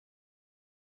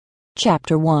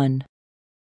Chapter 1.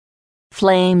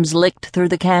 Flames licked through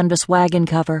the canvas wagon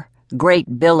cover.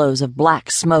 Great billows of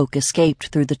black smoke escaped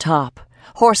through the top.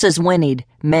 Horses whinnied,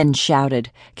 men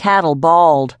shouted, cattle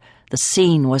bawled. The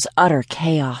scene was utter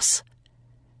chaos.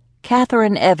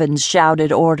 Catherine Evans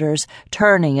shouted orders,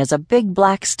 turning as a big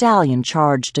black stallion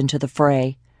charged into the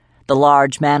fray. The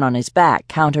large man on his back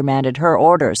countermanded her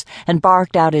orders and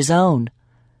barked out his own.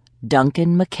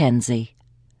 Duncan Mackenzie.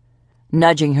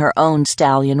 Nudging her own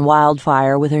stallion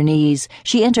Wildfire with her knees,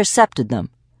 she intercepted them.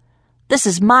 "This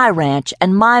is my ranch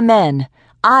and my men.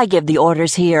 I give the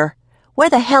orders here. Where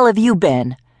the hell have you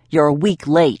been? You're a week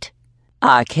late."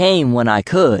 "I came when I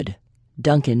could."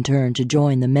 Duncan turned to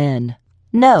join the men.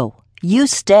 "No, you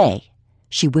stay."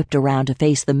 She whipped around to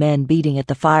face the men beating at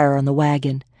the fire on the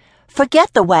wagon.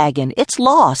 "Forget the wagon. It's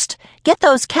lost. Get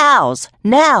those cows,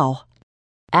 now."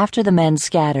 After the men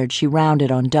scattered, she rounded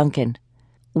on Duncan.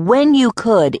 "When you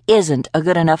could isn't a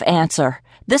good enough answer.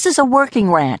 This is a working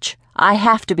ranch. I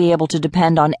have to be able to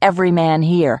depend on every man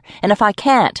here, and if I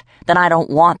can't, then I don't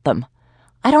want them.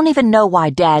 I don't even know why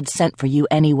Dad sent for you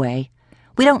anyway.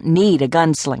 We don't need a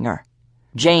gunslinger."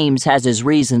 "James has his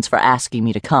reasons for asking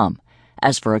me to come.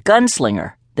 As for a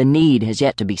gunslinger, the need has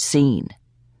yet to be seen."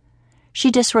 She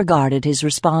disregarded his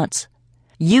response.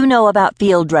 "You know about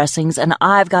field dressings, and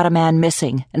I've got a man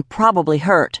missing, and probably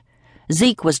hurt.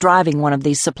 Zeke was driving one of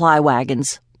these supply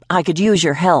wagons. I could use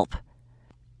your help."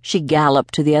 She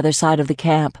galloped to the other side of the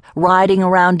camp, riding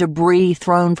around debris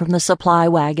thrown from the supply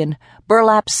wagon.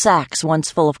 Burlap sacks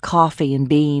once full of coffee and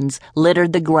beans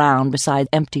littered the ground beside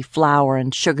empty flour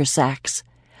and sugar sacks.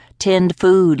 Tinned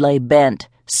food lay bent,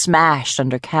 smashed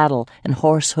under cattle and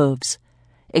horse hooves.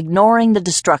 Ignoring the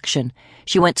destruction,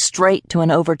 she went straight to an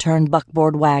overturned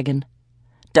buckboard wagon.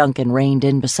 Duncan reined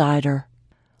in beside her.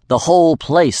 "The whole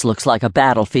place looks like a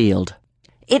battlefield."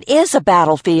 "It is a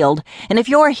battlefield, and if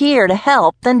you're here to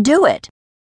help, then do it."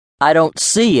 "I don't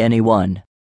see anyone."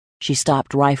 She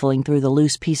stopped rifling through the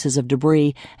loose pieces of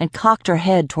debris and cocked her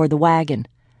head toward the wagon.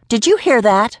 "Did you hear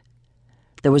that?"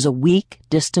 There was a weak,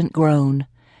 distant groan.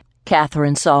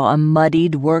 Catherine saw a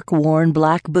muddied, work-worn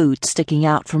black boot sticking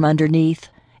out from underneath.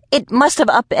 "It must have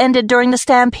upended during the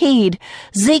stampede.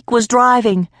 Zeke was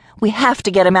driving. We have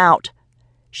to get him out."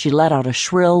 She let out a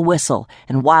shrill whistle,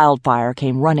 and Wildfire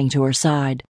came running to her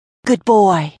side. "Good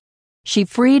boy." She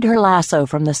freed her lasso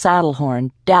from the saddle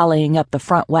horn, dallying up the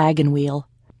front wagon wheel.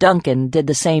 Duncan did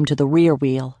the same to the rear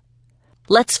wheel.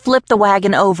 "Let's flip the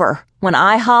wagon over. When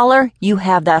I holler, you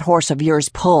have that horse of yours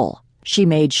pull." She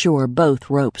made sure both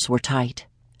ropes were tight.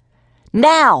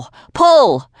 "Now!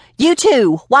 Pull! You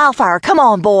too! Wildfire, come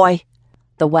on, boy!"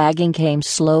 The wagon came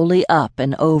slowly up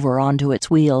and over onto its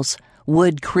wheels,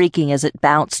 wood creaking as it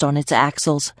bounced on its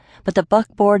axles, but the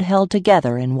buckboard held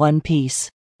together in one piece.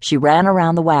 She ran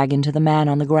around the wagon to the man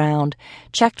on the ground,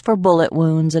 checked for bullet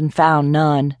wounds, and found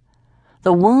none.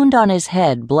 The wound on his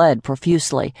head bled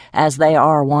profusely, as they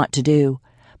are wont to do,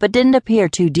 but didn't appear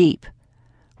too deep.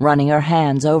 Running her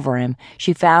hands over him,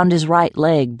 she found his right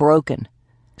leg broken.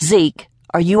 "Zeke,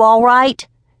 are you all right?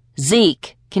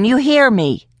 Zeke, can you hear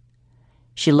me?"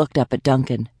 She looked up at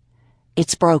Duncan.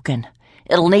 "It's broken.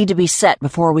 It'll need to be set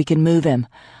before we can move him.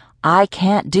 I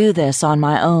can't do this on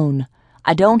my own.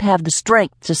 I don't have the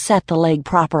strength to set the leg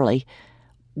properly.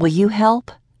 Will you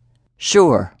help?"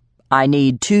 "Sure. I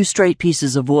need 2 straight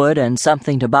pieces of wood and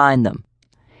something to bind them."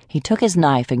 He took his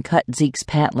knife and cut Zeke's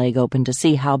pant leg open to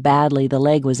see how badly the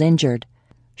leg was injured.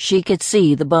 She could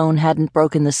see the bone hadn't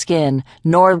broken the skin,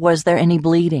 nor was there any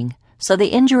bleeding, so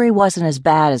the injury wasn't as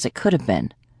bad as it could have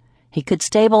been. He could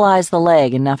stabilize the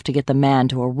leg enough to get the man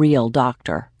to a real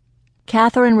doctor.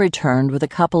 Catherine returned with a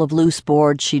couple of loose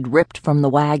boards she'd ripped from the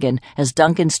wagon as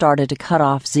Duncan started to cut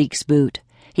off Zeke's boot.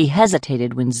 He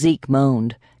hesitated when Zeke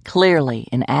moaned, clearly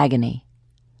in agony.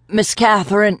 "Miss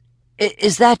Catherine,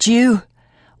 is that you?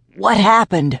 What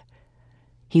happened?"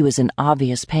 He was in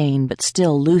obvious pain, but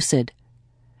still lucid.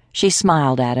 She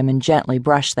smiled at him and gently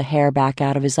brushed the hair back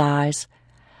out of his eyes.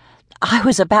 "I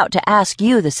was about to ask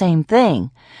you the same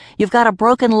thing. You've got a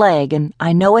broken leg, and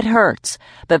I know it hurts,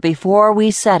 but before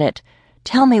we set it,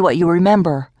 tell me what you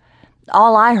remember.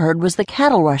 All I heard was the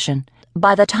cattle rushing.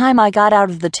 By the time I got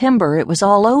out of the timber, it was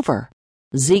all over."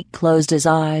 Zeke closed his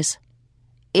eyes.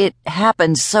 "It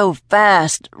happened so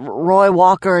fast. Roy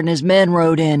Walker and his men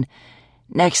rode in.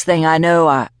 Next thing I know,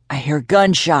 I hear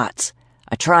gunshots.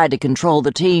 I tried to control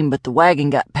the team, but the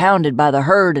wagon got pounded by the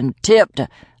herd and tipped.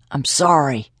 I'm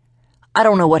sorry. I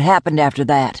don't know what happened after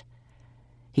that."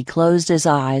 He closed his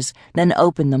eyes, then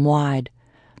opened them wide.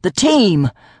 "The team!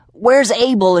 Where's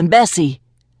Abel and Bessie?"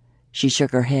 She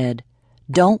shook her head.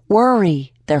 "Don't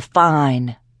worry. They're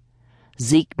fine."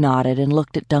 Zeke nodded and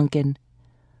looked at Duncan.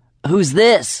 "Who's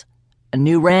this? A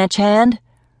new ranch hand?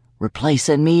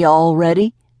 Replacing me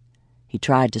already?" He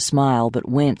tried to smile but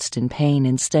winced in pain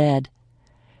instead.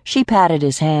 She patted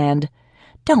his hand.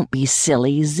 "Don't be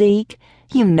silly, Zeke.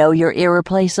 You know you're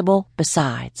irreplaceable.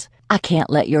 Besides, I can't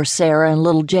let your Sarah and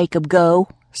little Jacob go,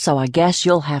 so I guess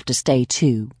you'll have to stay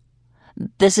too.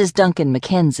 This is Duncan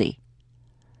Mackenzie."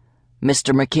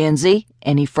 "Mr. Mackenzie,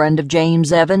 any friend of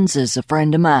James Evans is a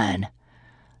friend of mine."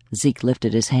 Zeke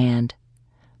lifted his hand.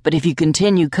 "But if you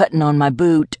continue cutting on my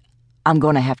boot, I'm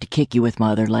going to have to kick you with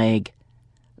my other leg.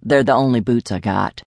 They're the only boots I got."